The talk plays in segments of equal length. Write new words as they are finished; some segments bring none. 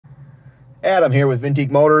Adam here with Vintique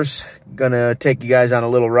Motors. Gonna take you guys on a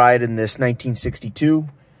little ride in this 1962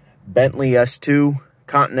 Bentley S2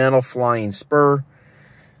 Continental Flying Spur.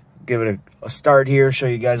 Give it a start here, show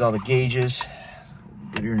you guys all the gauges.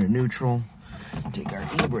 Get her into neutral. Take our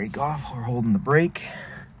e-brake off. We're holding the brake.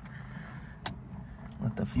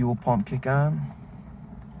 Let the fuel pump kick on.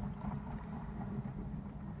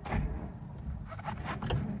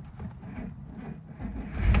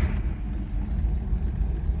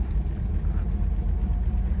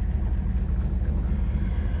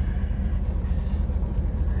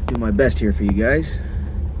 Do my best here for you guys.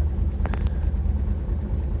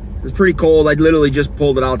 It's pretty cold. I literally just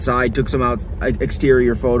pulled it outside, took some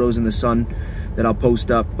exterior photos in the sun that I'll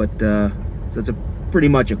post up, but so it's pretty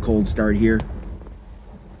much a cold start here.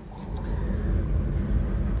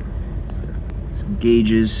 Some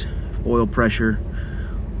gauges, oil pressure,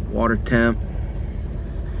 water temp.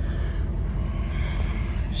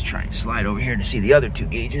 Just try and slide over here to see the other two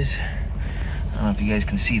gauges. I don't know if you guys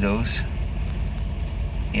can see those.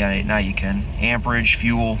 Yeah, now you can. Amperage,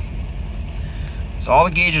 fuel. So all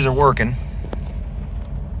the gauges are working.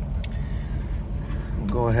 We'll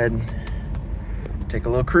go ahead and take a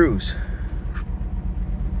little cruise.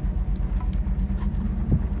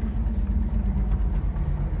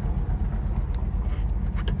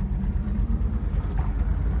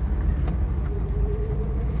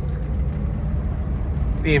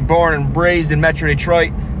 Being born and raised in Metro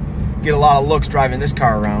Detroit, get a lot of looks driving this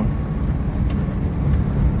car around.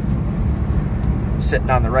 Sitting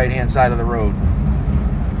on the right-hand side of the road.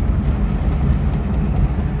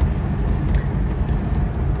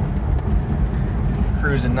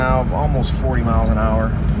 Cruising now, almost 40 miles an hour.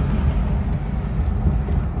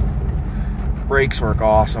 Brakes work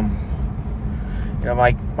awesome. You know,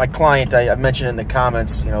 my client, I mentioned in the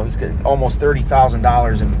comments, you know, he's got almost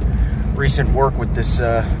 $30,000 in recent work with this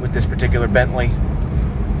particular Bentley.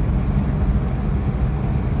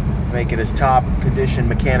 Make it as top condition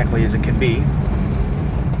mechanically as it can be.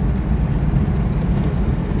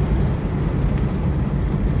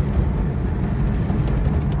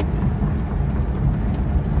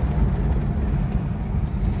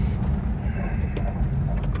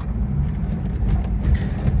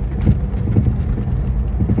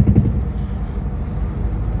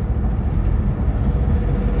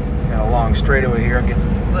 Straightaway here, gets a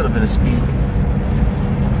little bit of speed.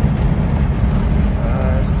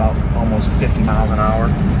 It's about almost 50 miles an hour.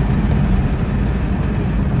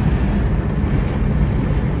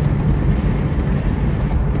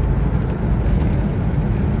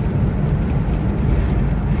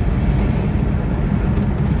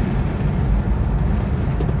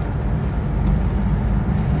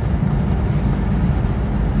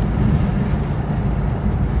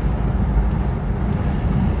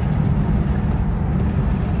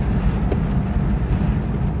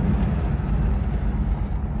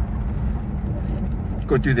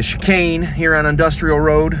 Go through the chicane here on Industrial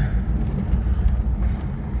Road.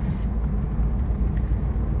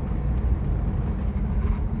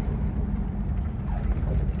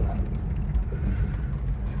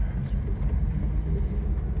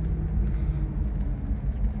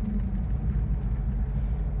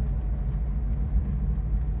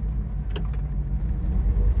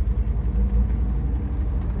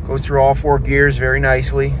 Goes through all four gears very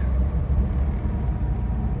nicely.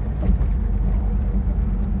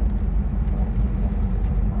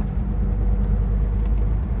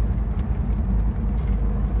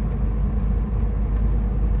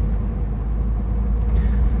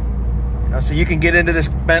 So you can get into this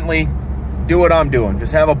Bentley, do what I'm doing.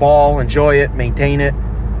 Just have a ball, enjoy it, maintain it.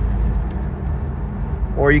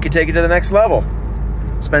 Or you can take it to the next level.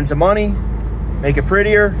 Spend some money, make it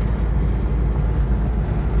prettier.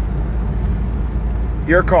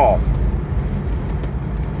 Your call.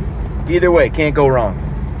 Either way, can't go wrong.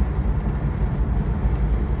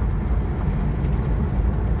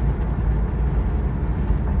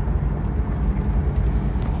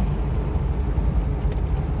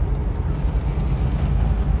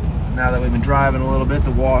 Now that we've been driving a little bit,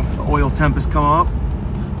 the oil temp has come up.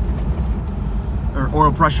 Or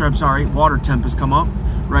oil pressure, I'm sorry, water temp has come up.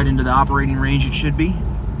 Right into the operating range it should be.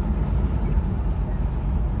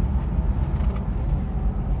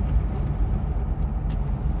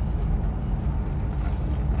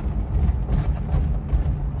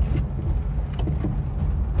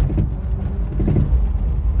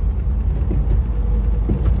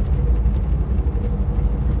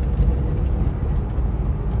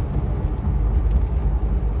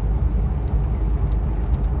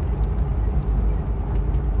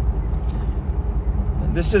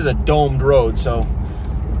 This is a domed road, so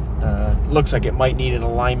looks like it might need an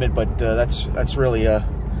alignment, but that's really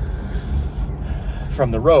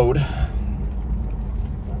from the road.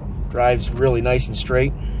 Drives really nice and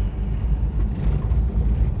straight.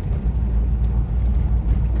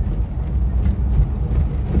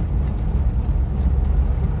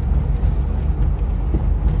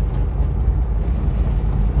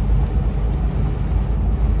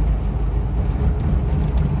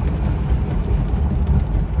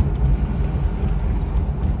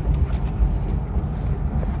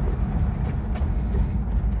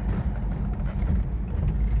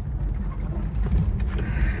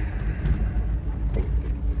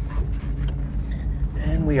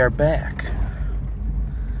 We are back.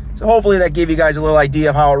 So hopefully that gave you guys a little idea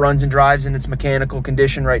of how it runs and drives in its mechanical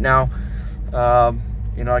condition right now.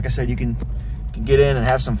 You know, like I said, you can get in and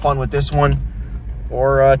have some fun with this one,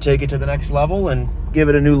 or take it to the next level and give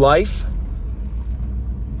it a new life.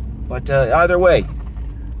 But either way,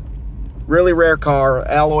 really rare car,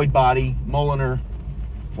 alloyed body, Mulliner,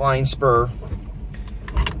 Flying Spur.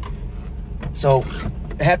 So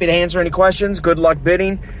happy to answer any questions. Good luck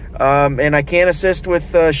bidding. And I can assist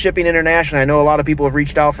with shipping international. I know a lot of people have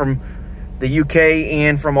reached out from the UK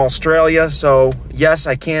and from Australia. So yes,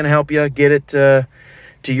 I can help you get it to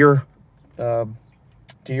your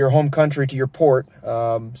home country, to your port.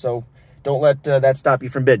 So don't let that stop you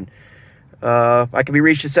from bidding. I can be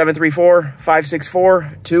reached at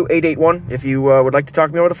 734-564-2881 if you would like to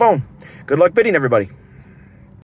talk to me over the phone. Good luck bidding, everybody.